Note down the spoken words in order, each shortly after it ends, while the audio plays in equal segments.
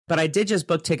But I did just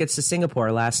book tickets to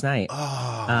Singapore last night.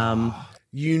 Oh,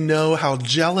 you know how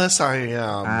jealous I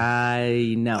am.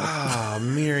 I know. Oh,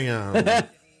 Miriam.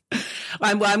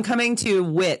 I'm coming to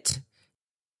WIT.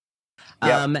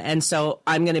 Yep. And so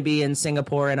I'm going to be in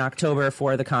Singapore in October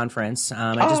for the conference.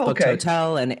 I just booked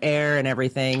hotel and air and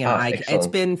everything. And it's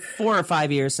been 4 or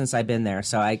 5 years since I've been there.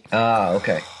 So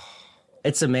okay.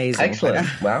 It's amazing. Excellent.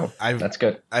 Wow. That's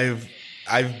good.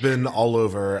 I've been all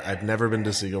over. I've never been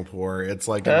to Singapore. It's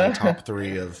like in my top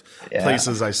 3 of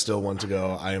places I still want to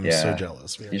go. I am so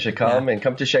jealous. Miriam. You should come and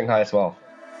come to Shanghai as well.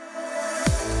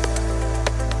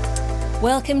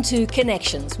 Welcome to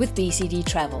Connections with BCD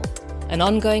Travel, an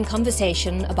ongoing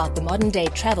conversation about the modern-day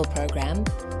travel program,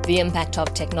 the impact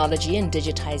of technology and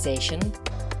digitization,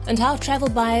 and how travel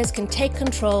buyers can take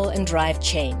control and drive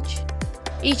change.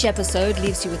 Each episode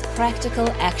leaves you with practical,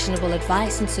 actionable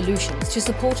advice and solutions to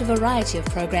support a variety of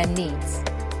program needs.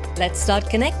 Let's start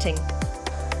connecting.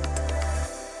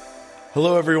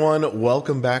 Hello, everyone.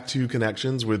 Welcome back to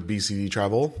Connections with BCD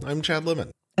Travel. I'm Chad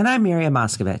Lemon. And I'm Miriam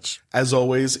Moskovich. As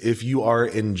always, if you are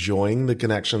enjoying the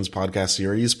Connections podcast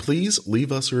series, please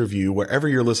leave us a review wherever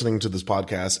you're listening to this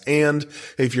podcast. And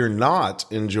if you're not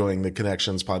enjoying the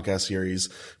Connections podcast series,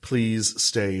 please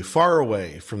stay far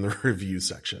away from the review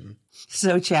section.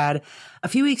 So, Chad, a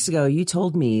few weeks ago, you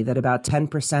told me that about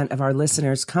 10% of our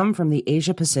listeners come from the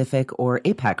Asia Pacific or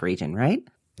APAC region, right?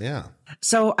 Yeah.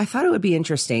 So I thought it would be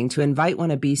interesting to invite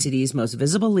one of BCD's most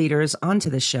visible leaders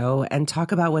onto the show and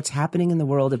talk about what's happening in the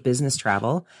world of business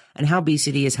travel and how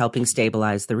BCD is helping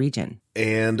stabilize the region.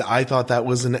 And I thought that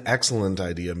was an excellent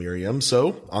idea, Miriam.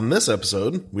 So on this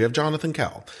episode, we have Jonathan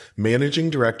Kao,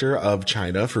 Managing Director of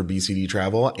China for BCD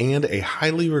Travel and a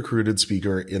highly recruited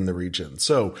speaker in the region.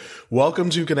 So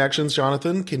welcome to Connections,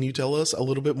 Jonathan. Can you tell us a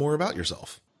little bit more about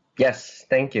yourself? Yes,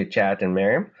 thank you, Chad and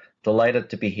Miriam.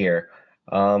 Delighted to be here.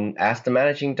 As the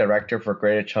Managing Director for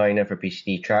Greater China for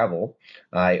BCD Travel,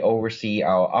 I oversee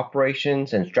our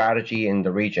operations and strategy in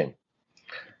the region.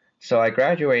 So I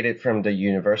graduated from the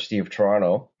University of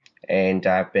Toronto, and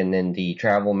I've been in the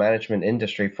travel management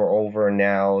industry for over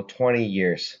now 20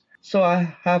 years. So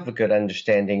I have a good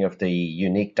understanding of the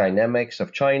unique dynamics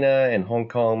of China and Hong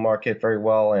Kong market very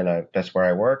well, and that's where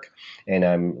I work. And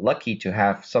I'm lucky to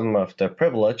have some of the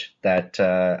privilege that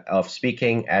of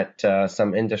speaking at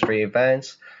some industry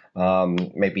events,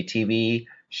 maybe TV,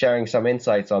 sharing some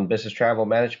insights on business travel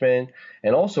management,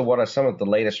 and also what are some of the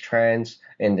latest trends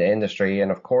in the industry,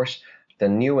 and of course, the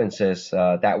nuances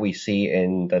that we see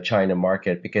in the China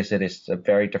market, because it is a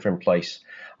very different place.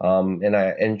 And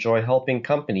I enjoy helping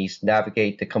companies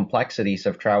navigate the complexities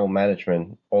of travel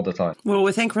management all the time. Well,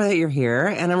 we're thankful that you're here,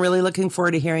 and I'm really looking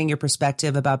forward to hearing your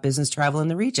perspective about business travel in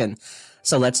the region.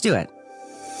 So let's do it.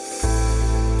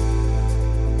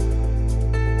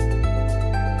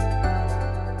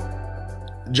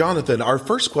 Jonathan, our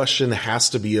first question has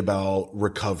to be about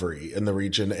recovery in the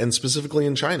region and specifically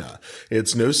in China.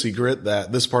 It's no secret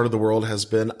that this part of the world has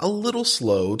been a little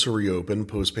slow to reopen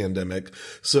post-pandemic.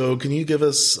 So can you give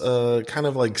us kind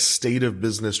of like state of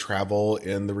business travel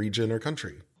in the region or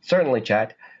country? Certainly,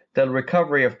 Chad. The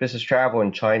recovery of business travel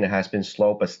in China has been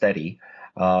slow but steady.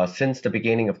 Since the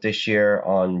beginning of this year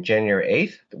on January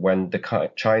 8th, when the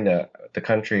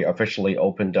country officially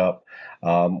opened up,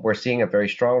 we're seeing a very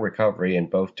strong recovery in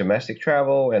both domestic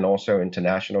travel and also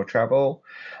international travel,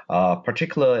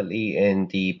 particularly in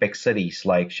the big cities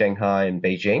like Shanghai and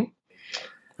Beijing.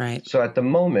 Right. So at the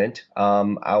moment,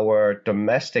 our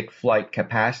domestic flight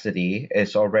capacity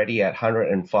is already at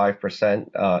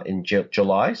 105% in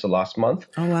July, so last month.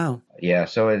 Oh, wow. Yeah,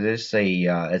 so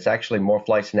it's actually more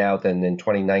flights now than in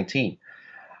 2019.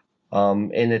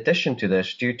 In addition to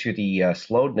this, due to the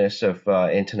slowness of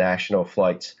international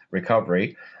flights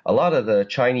recovery, a lot of the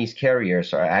Chinese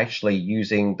carriers are actually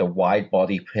using the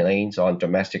wide-body planes on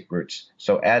domestic routes,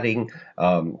 so adding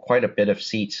quite a bit of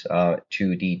seats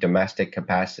to the domestic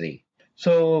capacity.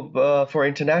 So for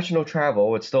international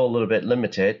travel, it's still a little bit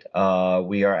limited.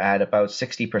 We are at about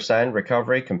 60%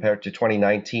 recovery compared to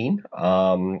 2019,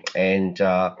 and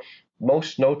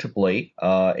most notably,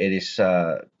 it is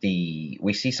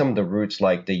we see some of the routes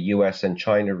like the U.S. and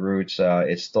China routes.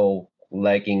 It's still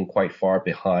lagging quite far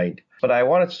behind. But I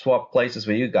wanted to swap places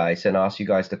with you guys and ask you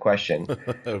guys the question.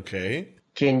 Okay.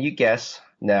 Can you guess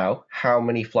now how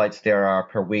many flights there are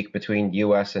per week between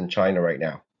U.S. and China right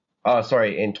now?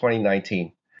 In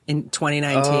 2019. In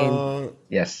 2019?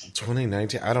 Yes.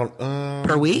 2019. I don't.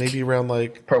 Per week? Maybe around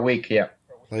like per week. Yeah.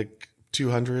 Like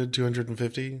 200,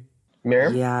 250.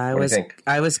 Miriam? Yeah, what do you think?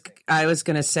 I was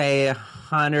going to say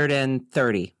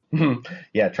 130.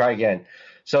 Yeah, try again.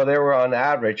 So there were on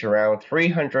average around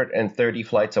 330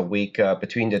 flights a week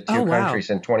between the two countries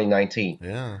in 2019.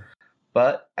 Yeah.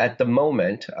 But at the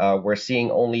moment, we're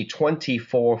seeing only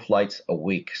 24 flights a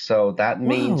week. So that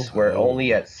means we're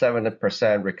only at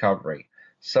 7% recovery.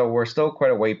 So we're still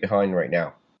quite a way behind right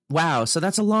now. Wow. So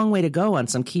that's a long way to go on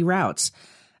some key routes.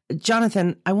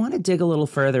 Jonathan, I want to dig a little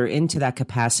further into that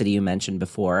capacity you mentioned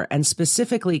before, and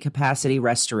specifically capacity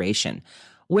restoration.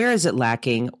 Where is it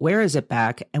lacking? Where is it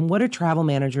back? And what do travel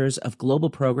managers of global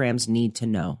programs need to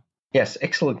know? Yes,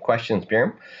 excellent questions,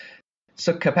 Miriam.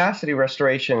 So capacity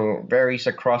restoration varies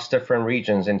across different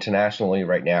regions internationally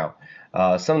right now.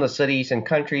 Some of the cities and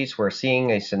countries, we're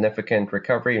seeing a significant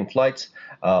recovery in flights.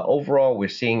 Overall, we're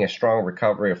seeing a strong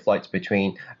recovery of flights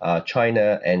between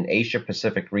China and Asia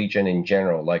Pacific region in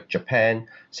general, like Japan,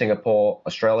 Singapore,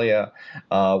 Australia.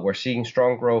 We're seeing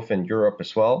strong growth in Europe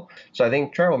as well. So I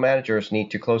think travel managers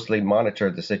need to closely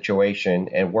monitor the situation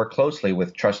and work closely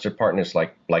with trusted partners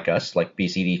like us, like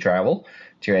BCD Travel,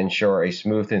 to ensure a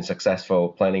smooth and successful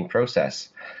planning process.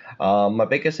 My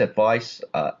biggest advice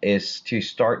is to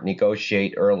start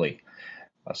negotiate early.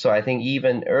 So I think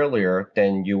even earlier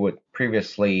than you would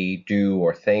previously do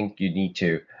or think you need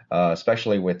to,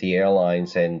 especially with the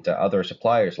airlines and other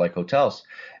suppliers like hotels,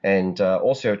 and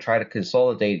also try to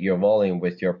consolidate your volume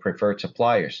with your preferred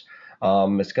suppliers.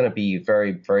 It's going to be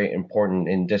very, very important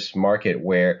in this market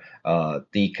where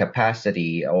the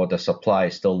capacity or the supply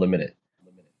is still limited.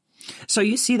 So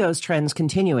you see those trends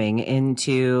continuing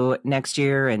into next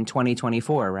year and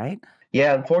 2024, right?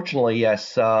 Yeah, unfortunately,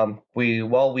 yes.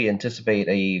 We anticipate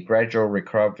a gradual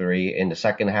recovery in the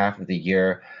second half of the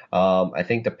year. I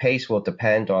think the pace will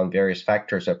depend on various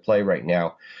factors at play right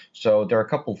now. So there are a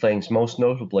couple things. Most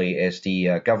notably is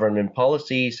the government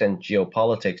policies and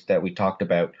geopolitics that we talked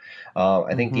about.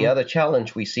 I think the other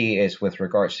challenge we see is with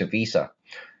regards to visa.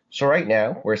 So right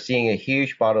now, we're seeing a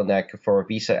huge bottleneck for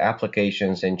visa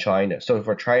applications in China. So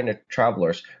for China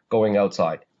travelers going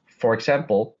outside. For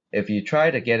example, if you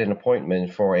try to get an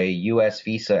appointment for a U.S.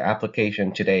 visa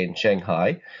application today in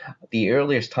Shanghai, the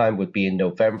earliest time would be in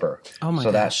November. Oh my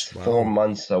so gosh. That's 4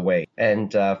 months away.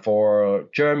 And for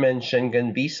German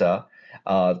Schengen visa,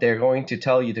 they're going to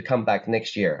tell you to come back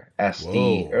next year, as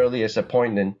the earliest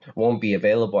appointment won't be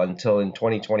available until in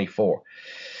 2024.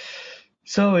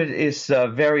 So it is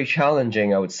very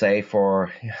challenging, I would say,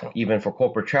 even for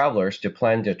corporate travelers to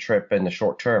plan their trip in the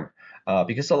short term.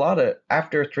 Because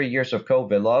after 3 years of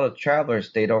COVID, a lot of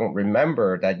travelers, they don't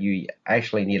remember that you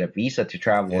actually need a visa to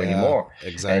travel anymore.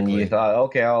 Exactly. And you thought,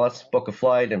 okay, let's book a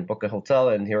flight and book a hotel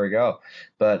and here we go.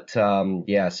 But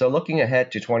so looking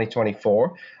ahead to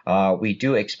 2024, we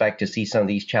do expect to see some of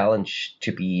these challenges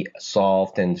to be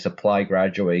solved and supply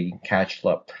gradually catch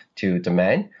up to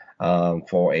demand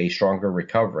for a stronger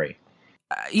recovery.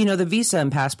 The visa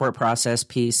and passport process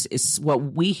piece is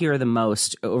what we hear the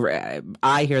most, or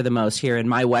I hear the most here in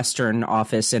my Western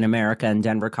office in America in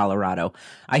Denver, Colorado.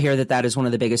 I hear that is one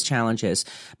of the biggest challenges.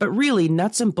 But really,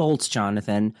 nuts and bolts,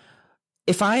 Jonathan,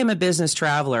 if I am a business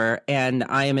traveler and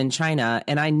I am in China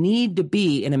and I need to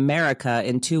be in America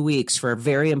in 2 weeks for a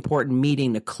very important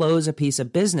meeting to close a piece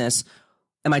of business,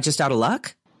 am I just out of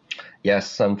luck?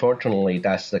 Yes, unfortunately,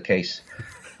 that's the case.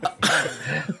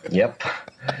 Yep.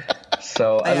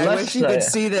 So I wish you could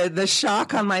see the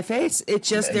shock on my face.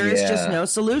 There is just no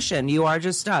solution. You are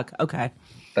just stuck. Okay.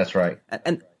 That's right.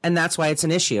 And that's why it's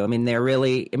an issue. There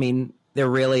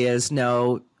really is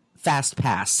no fast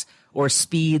pass or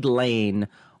speed lane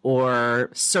or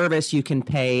service you can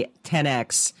pay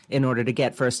 10x in order to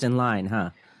get first in line, huh?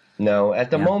 No,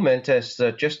 at the moment, it's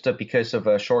just because of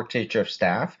a shortage of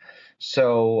staff.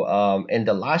 So in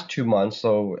the last 2 months,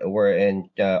 so we're in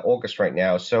August right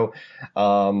now. So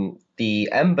the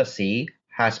embassy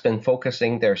has been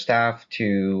focusing their staff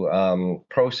to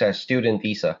process student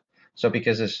visa. So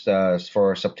because it's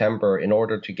for September, in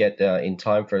order to get in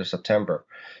time for September.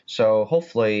 So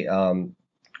hopefully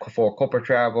for corporate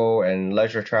travel and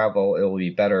leisure travel, it will be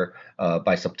better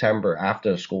by September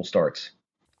after school starts.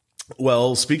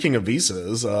 Well, speaking of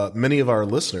visas, many of our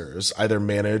listeners either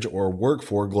manage or work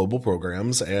for global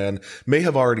programs and may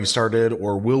have already started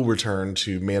or will return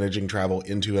to managing travel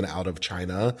into and out of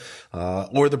China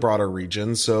or the broader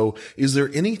region. So is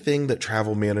there anything that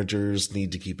travel managers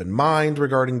need to keep in mind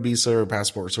regarding visa or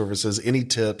passport services? Any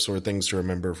tips or things to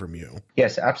remember from you?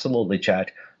 Yes, absolutely,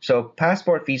 Chad. So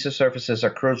passport visa services are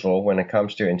crucial when it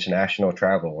comes to international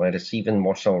travel, and it's even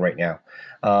more so right now.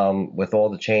 With all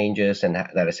the changes and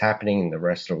that is happening in the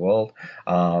rest of the world,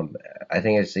 I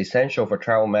think it's essential for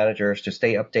travel managers to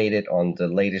stay updated on the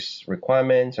latest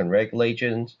requirements and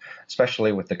regulations,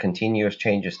 especially with the continuous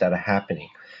changes that are happening.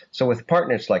 So with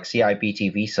partners like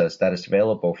CIBT Visas that is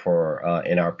available for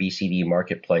in our BCD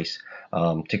marketplace,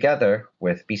 together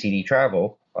with BCD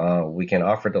Travel, we can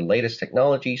offer the latest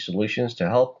technology solutions to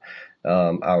help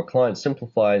our clients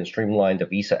simplify and streamline the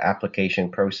visa application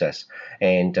process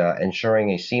and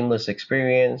ensuring a seamless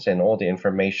experience and all the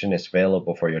information is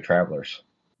available for your travelers.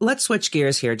 Let's switch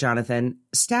gears here, Jonathan.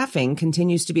 Staffing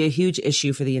continues to be a huge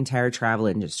issue for the entire travel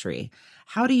industry.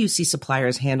 How do you see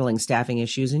suppliers handling staffing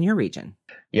issues in your region?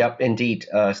 Yep, indeed.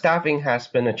 Staffing has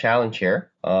been a challenge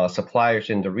here.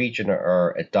 Suppliers in the region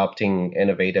are adopting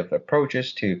innovative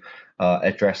approaches to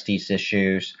address these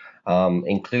issues,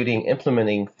 including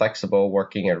implementing flexible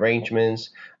working arrangements,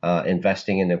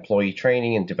 investing in employee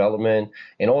training and development,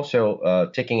 and also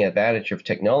taking advantage of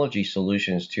technology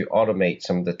solutions to automate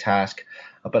some of the tasks.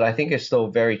 But I think it's still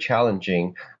very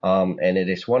challenging, and it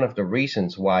is one of the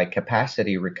reasons why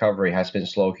capacity recovery has been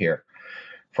slow here.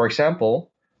 For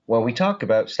example, when we talk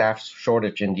about staff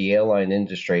shortage in the airline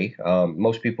industry,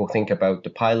 most people think about the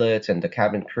pilots and the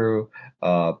cabin crew,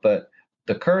 but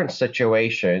the current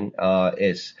situation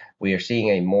is we are seeing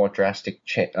a more drastic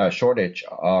shortage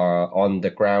on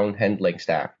the ground handling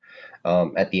staff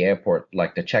at the airport,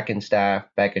 like the check-in staff,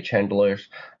 baggage handlers,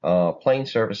 plane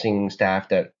servicing staff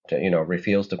that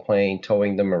refuels the plane,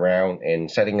 towing them around,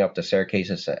 and setting up the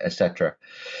staircases, etc.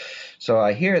 So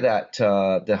I hear that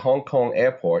the Hong Kong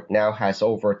airport now has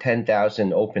over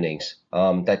 10,000 openings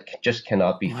that just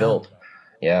cannot be filled.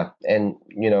 Yeah, and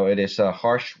it is a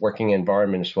harsh working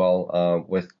environment as well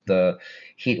with the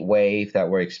heat wave that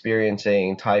we're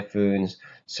experiencing, typhoons.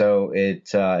 So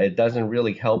it doesn't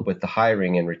really help with the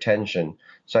hiring and retention.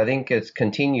 So I think it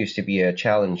continues to be a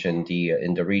challenge in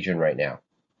the region right now.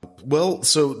 Well,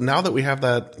 so now that we have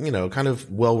that, kind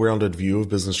of well-rounded view of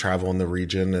business travel in the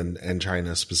region and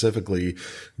China specifically,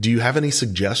 do you have any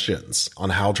suggestions on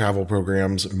how travel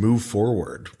programs move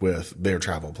forward with their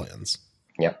travel plans?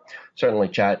 Yeah, certainly,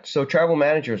 Chad. So travel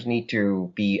managers need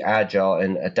to be agile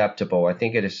and adaptable. I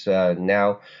think it is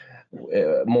now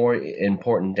more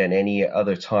important than any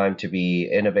other time to be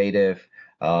innovative.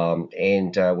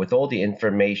 And with all the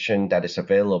information that is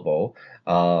available,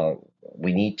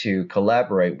 we need to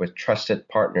collaborate with trusted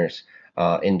partners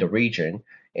in the region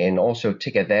and also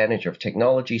take advantage of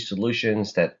technology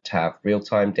solutions that have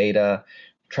real-time data,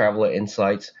 traveler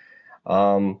insights.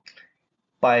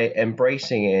 By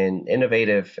embracing an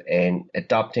innovative and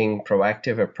adopting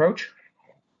proactive approach,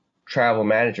 travel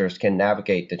managers can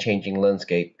navigate the changing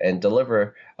landscape and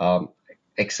deliver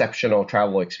exceptional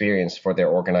travel experience for their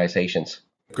organizations.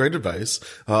 Great advice.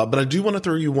 But I do want to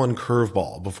throw you one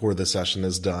curveball before this session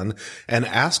is done and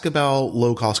ask about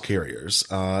low-cost carriers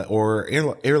or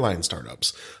airline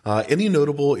startups. Any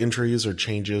notable entries or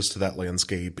changes to that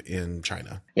landscape in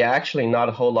China? Yeah, actually not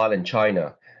a whole lot in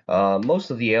China.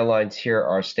 Most of the airlines here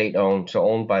are state-owned, so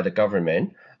owned by the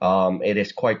government. It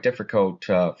is quite difficult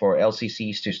for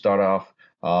LCCs to start off,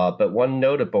 but one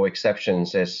notable exception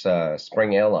is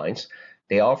Spring Airlines.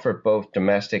 They offer both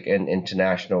domestic and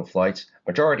international flights,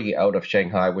 majority out of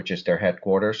Shanghai, which is their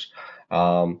headquarters.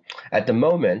 At the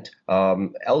moment,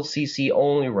 LCC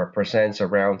only represents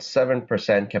around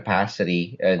 7%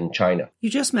 capacity in China. You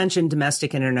just mentioned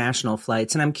domestic and international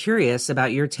flights, and I'm curious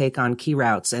about your take on key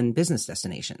routes and business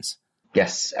destinations.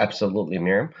 Yes, absolutely,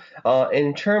 Miriam.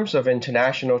 In terms of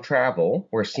international travel,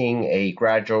 we're seeing a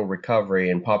gradual recovery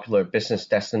in popular business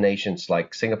destinations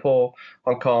like Singapore,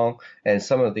 Hong Kong, and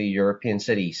some of the European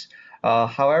cities.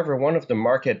 However, one of the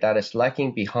market that is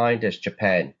lagging behind is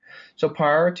Japan. So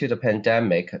prior to the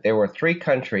pandemic, there were 3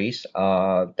 countries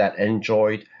that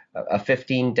enjoyed a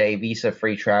 15-day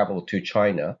visa-free travel to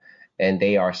China, and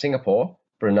they are Singapore,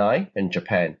 Brunei, and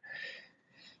Japan.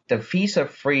 The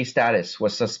visa-free status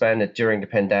was suspended during the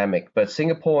pandemic, but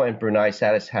Singapore and Brunei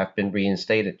status have been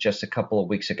reinstated just a couple of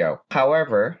weeks ago.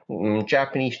 However,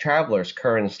 Japanese travelers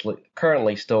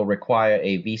currently still require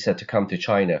a visa to come to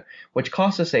China, which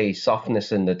causes a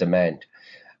softness in the demand.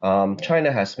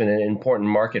 China has been an important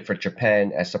market for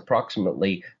Japan as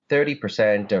approximately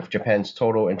 30% of Japan's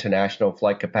total international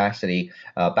flight capacity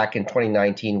back in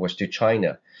 2019 was to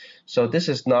China. So this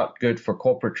is not good for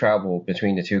corporate travel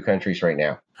between the two countries right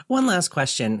now. One last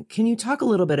question. Can you talk a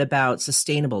little bit about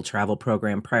sustainable travel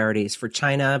program priorities for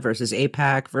China versus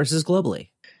APAC versus globally?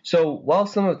 So while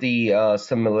some of the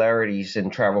similarities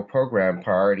in travel program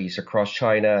priorities across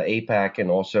China, APAC,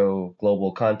 and also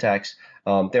global context,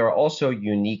 there are also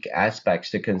unique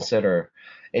aspects to consider.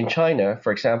 In China,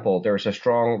 for example, there's a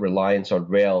strong reliance on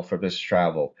rail for business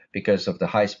travel because of the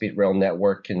high-speed rail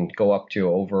network can go up to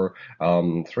over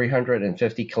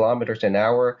 350 kilometers an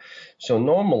hour. So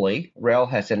normally, rail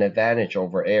has an advantage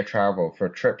over air travel for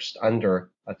trips under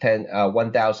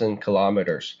 1,000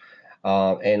 kilometers.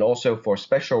 And also for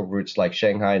special routes like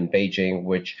Shanghai and Beijing,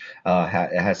 which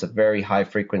has a very high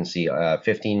frequency,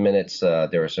 15 minutes,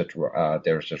 there's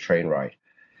a train ride.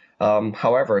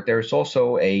 However, there's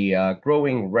also a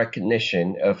growing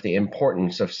recognition of the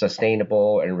importance of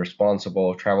sustainable and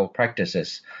responsible travel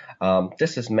practices.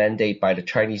 This is mandated by the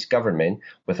Chinese government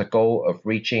with a goal of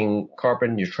reaching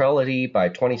carbon neutrality by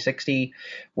 2060,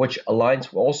 which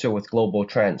aligns also with global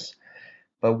trends.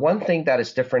 But one thing that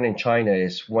is different in China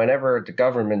is whenever the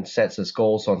government sets its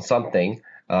goals on something,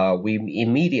 we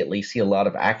immediately see a lot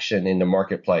of action in the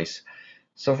marketplace.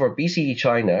 So for BCD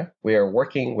China, we are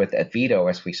working with Advito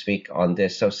as we speak on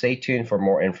this, so stay tuned for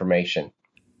more information.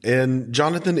 And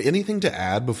Jonathan, anything to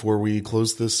add before we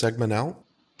close this segment out?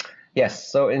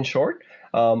 Yes, so in short,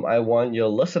 I want your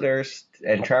listeners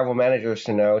and travel managers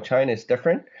to know China is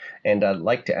different, and I'd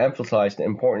like to emphasize the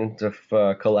importance of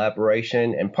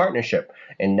collaboration and partnership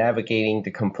in navigating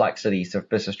the complexities of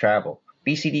business travel.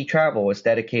 BCD Travel is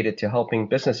dedicated to helping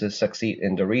businesses succeed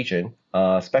in the region,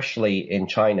 especially in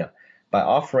China, by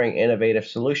offering innovative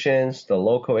solutions, the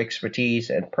local expertise,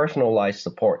 and personalized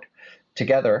support.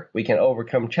 Together, we can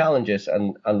overcome challenges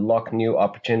and unlock new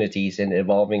opportunities in the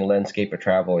evolving landscape of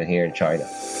travel here in China.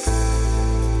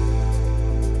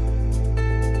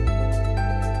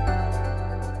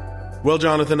 Well,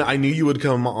 Jonathan, I knew you would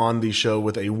come on the show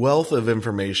with a wealth of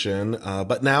information,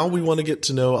 but now we want to get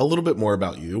to know a little bit more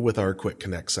about you with our Quick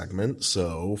Connect segment.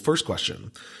 So, first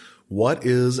question. What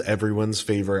is everyone's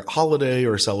favorite holiday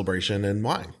or celebration and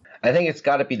why? I think it's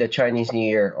got to be the Chinese New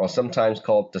Year, or sometimes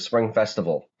called the Spring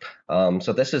Festival.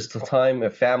 So this is the time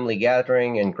of family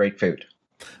gathering and great food.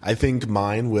 I think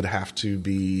mine would have to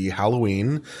be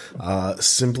Halloween,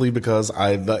 simply because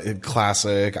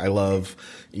classic. I love,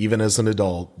 even as an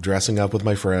adult, dressing up with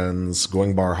my friends,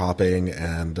 going bar hopping,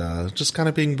 and just kind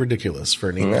of being ridiculous for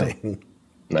an evening.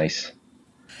 Nice.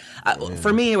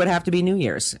 For me, it would have to be New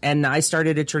Year's. And I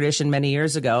started a tradition many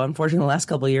years ago. Unfortunately, the last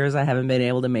couple of years, I haven't been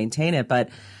able to maintain it. But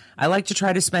I like to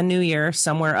try to spend New Year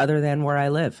somewhere other than where I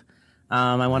live.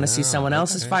 I want to see someone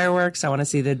else's fireworks. I want to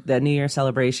see the New Year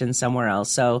celebration somewhere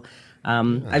else. So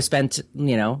I've spent,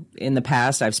 in the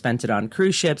past, I've spent it on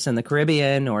cruise ships in the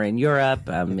Caribbean or in Europe,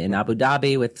 in Abu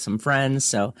Dhabi with some friends.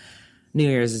 So New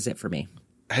Year's is it for me.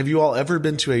 Have you all ever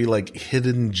been to a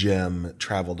hidden gem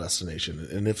travel destination?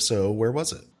 And if so, where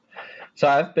was it? So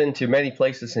I've been to many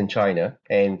places in China,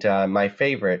 and my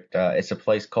favorite is a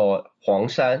place called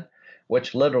Huangshan,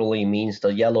 which literally means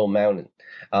the Yellow Mountain.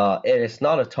 It is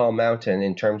not a tall mountain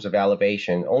in terms of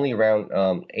elevation, only around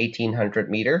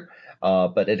 1,800 meters,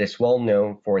 but it is well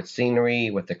known for its scenery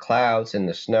with the clouds and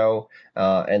the snow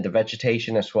and the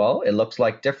vegetation as well. It looks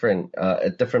like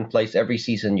a different place every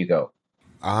season you go.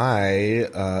 I,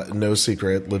 no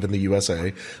secret, live in the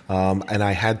USA, and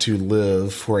I had to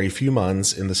live for a few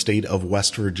months in the state of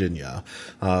West Virginia.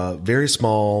 Very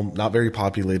small, not very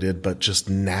populated, but just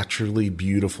naturally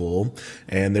beautiful.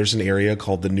 And there's an area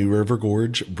called the New River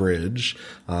Gorge Bridge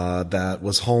that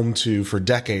was home to, for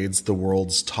decades, the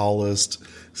world's tallest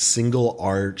single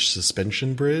arch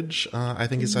suspension bridge, I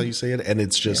think is how you say it. And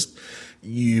it's just...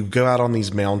 You go out on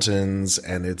these mountains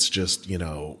and it's just,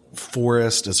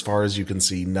 forest as far as you can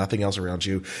see, nothing else around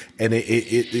you. And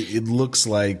it looks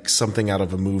like something out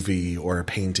of a movie or a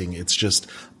painting. It's just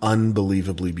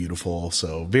unbelievably beautiful.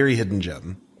 So very hidden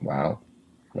gem. Wow.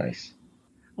 Nice.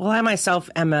 Well, I myself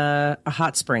am a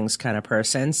hot springs kind of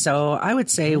person. So I would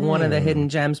say one of the hidden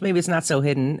gems, maybe it's not so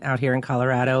hidden out here in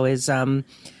Colorado, is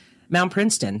Mount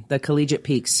Princeton, the Collegiate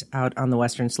Peaks out on the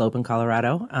western slope in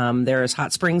Colorado. There's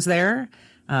hot springs there.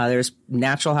 There's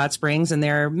natural hot springs, and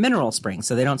they're mineral springs,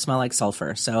 so they don't smell like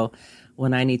sulfur. So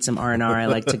when I need some R&R, I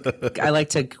like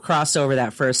to cross over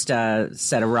that first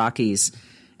set of Rockies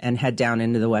and head down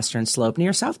into the western slope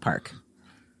near South Park.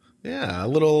 Yeah, a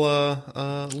little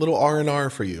R&R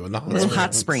for you, and a little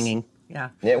hot springing.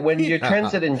 Yeah. When you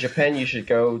transit in Japan, you should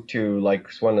go to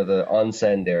one of the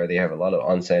onsen there. They have a lot of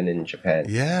onsen in Japan.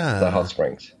 Yeah. The hot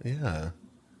springs. Yeah.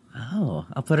 Oh,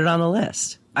 I'll put it on the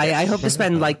list. I hope to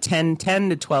spend 10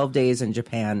 to 12 days in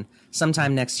Japan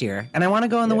sometime next year. And I want to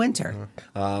go in the winter.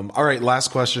 All right. Last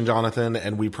question, Jonathan.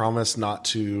 And we promise not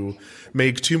to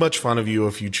make too much fun of you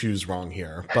if you choose wrong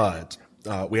here. But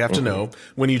we have to know,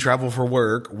 when you travel for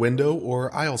work, window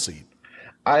or aisle seat?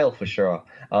 Aisle for sure.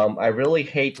 I really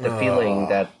hate the feeling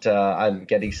that I'm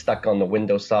getting stuck on the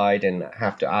window side and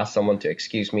have to ask someone to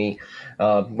excuse me.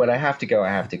 When I have to go, I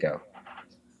have to go.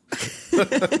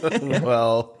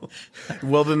 Well,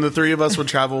 then the three of us would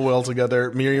travel well together.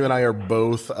 Miriam and I are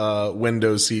both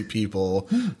window seat people.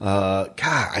 God,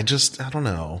 I don't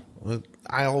know. it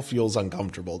all feels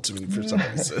uncomfortable to me for some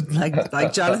reason.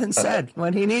 like Jonathan said,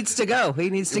 when he needs to go, he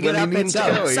needs to get up and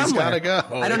go somewhere. He's gotta go.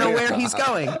 I don't know where he's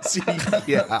going.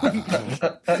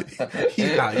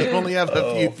 Yeah, you only have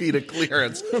a few feet of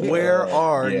clearance. Where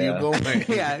are you going?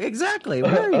 Yeah, exactly.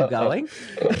 Where are you going?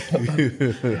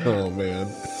 Oh, man.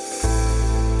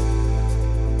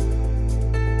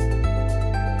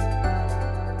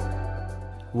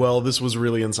 Well, this was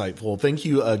really insightful. Thank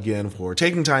you again for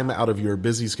taking time out of your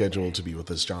busy schedule to be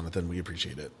with us, Jonathan. We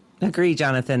appreciate it. Agree,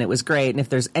 Jonathan. It was great. And if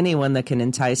there's anyone that can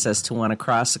entice us to want to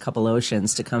cross a couple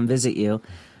oceans to come visit you,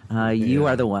 you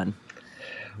are the one.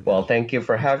 Well, thank you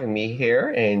for having me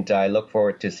here, and I look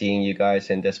forward to seeing you guys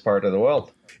in this part of the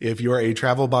world. If you're a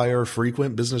travel buyer,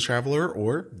 frequent business traveler,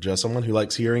 or just someone who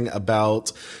likes hearing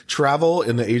about travel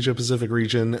in the Asia Pacific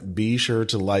region, be sure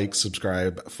to like,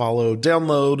 subscribe, follow,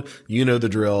 download, you know the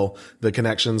drill, the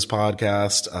Connections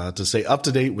podcast to stay up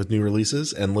to date with new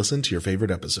releases and listen to your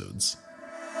favorite episodes.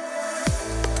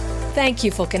 Thank you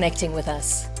for connecting with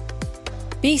us.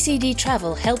 BCD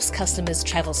Travel helps customers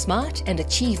travel smart and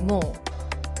achieve more.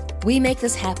 We make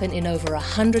this happen in over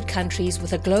 100 countries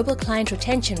with a global client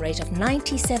retention rate of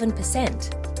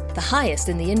 97%, the highest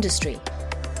in the industry.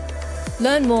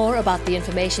 Learn more about the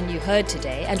information you heard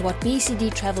today and what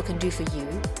BCD Travel can do for you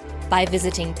by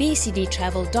visiting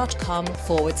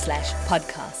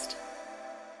bcdtravel.com/podcast.